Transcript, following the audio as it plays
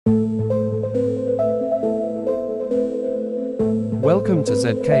Welcome to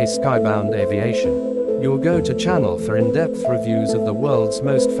ZK SkyBound Aviation, your go-to channel for in-depth reviews of the world's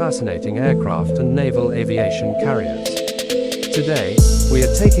most fascinating aircraft and naval aviation carriers. Today, we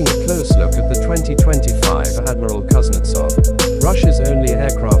are taking a close look at the 2025 Admiral Kuznetsov, Russia's only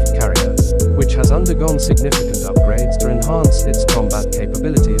aircraft carrier, which has undergone significant upgrades to enhance its combat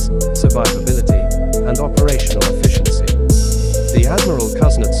capabilities, survivability, and operational efficiency. The Admiral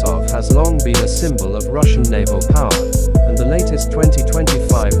Kuznetsov has long been a symbol of Russian naval power, and the latest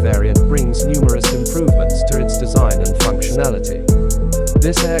 2025 variant brings numerous improvements to its design and functionality.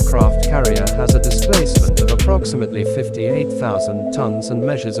 This aircraft carrier has a displacement of approximately 58,000 tons and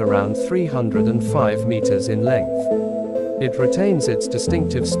measures around 305 meters in length. It retains its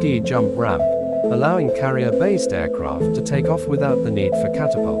distinctive ski jump ramp, allowing carrier-based aircraft to take off without the need for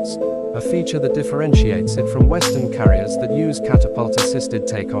catapults, a feature that differentiates it from Western carriers that use catapult-assisted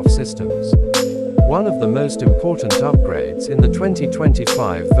takeoff systems. One of the most important upgrades in the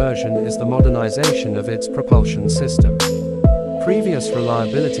 2025 version is the modernization of its propulsion system. Previous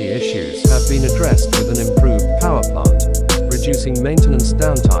reliability issues have been addressed with an improved power plant, reducing maintenance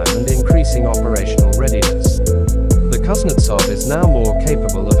downtime and increasing operational readiness. The Kuznetsov is now more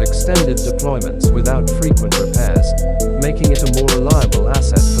capable of extended deployments without frequent repairs, making it a more reliable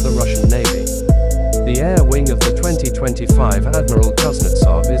asset for the Russian Navy. The air wing of the 2025 Admiral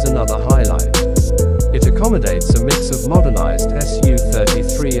Kuznetsov is another highlight. It accommodates a mix of modernized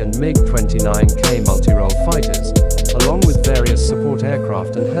Su-33 and MiG-29K multi-role fighters, along with various support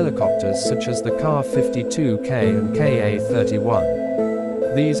aircraft and helicopters such as the Ka-52K and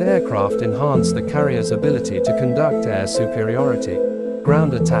Ka-31. These aircraft enhance the carrier's ability to conduct air superiority,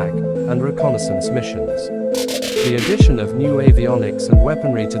 ground attack, and reconnaissance missions. The addition of new avionics and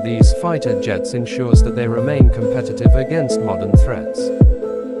weaponry to these fighter jets ensures that they remain competitive against modern threats.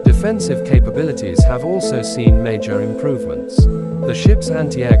 Defensive capabilities have also seen major improvements. The ship's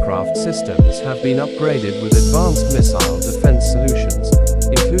anti-aircraft systems have been upgraded with advanced missile defense solutions,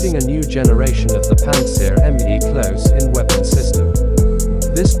 including a new generation of the Pantsir ME close-in weapon system.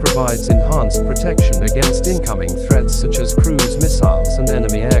 This provides enhanced protection against incoming threats such as cruise missiles and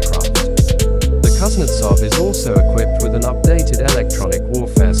enemy aircraft. The Kuznetsov is also equipped with an updated electronic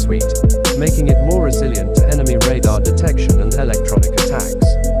warfare suite, making it more resilient to enemy radar detection and electronic attacks.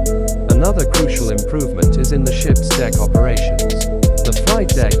 Another crucial improvement is in the ship's deck operations. The flight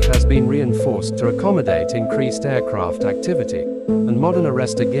deck has been reinforced to accommodate increased aircraft activity, and modern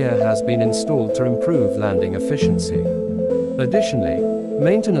arrestor gear has been installed to improve landing efficiency. Additionally,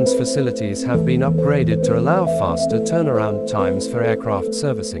 maintenance facilities have been upgraded to allow faster turnaround times for aircraft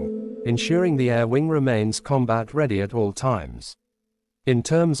servicing, ensuring the air wing remains combat-ready at all times. In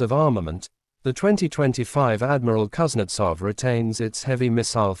terms of armament, the 2025 Admiral Kuznetsov retains its heavy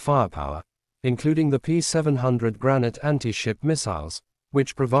missile firepower, including the P-700 Granite anti-ship missiles,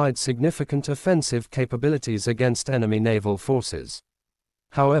 which provide significant offensive capabilities against enemy naval forces.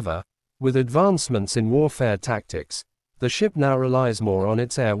 However, with advancements in warfare tactics, the ship now relies more on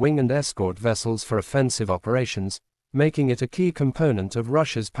its air wing and escort vessels for offensive operations, making it a key component of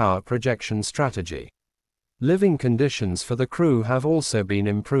Russia's power projection strategy. Living conditions for the crew have also been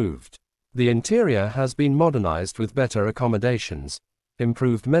improved. The interior has been modernized with better accommodations,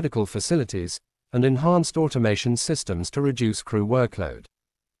 improved medical facilities, and enhanced automation systems to reduce crew workload.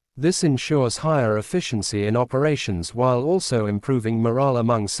 This ensures higher efficiency in operations while also improving morale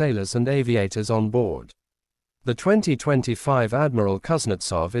among sailors and aviators on board. The 2025 Admiral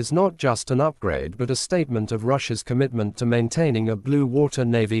Kuznetsov is not just an upgrade but a statement of Russia's commitment to maintaining a blue water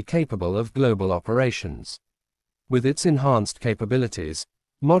navy capable of global operations. With its enhanced capabilities,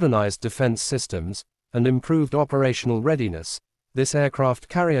 modernized defense systems, and improved operational readiness, this aircraft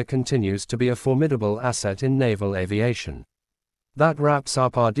carrier continues to be a formidable asset in naval aviation. That wraps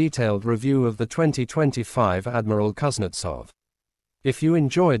up our detailed review of the 2025 Admiral Kuznetsov. If you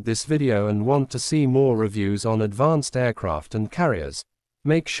enjoyed this video and want to see more reviews on advanced aircraft and carriers,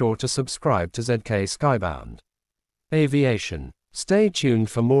 make sure to subscribe to ZK SkyBound Aviation. Stay tuned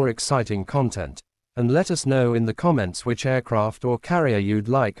for more exciting content, and let us know in the comments which aircraft or carrier you'd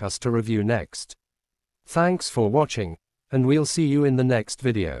like us to review next. Thanks for watching, and we'll see you in the next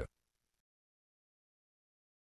video.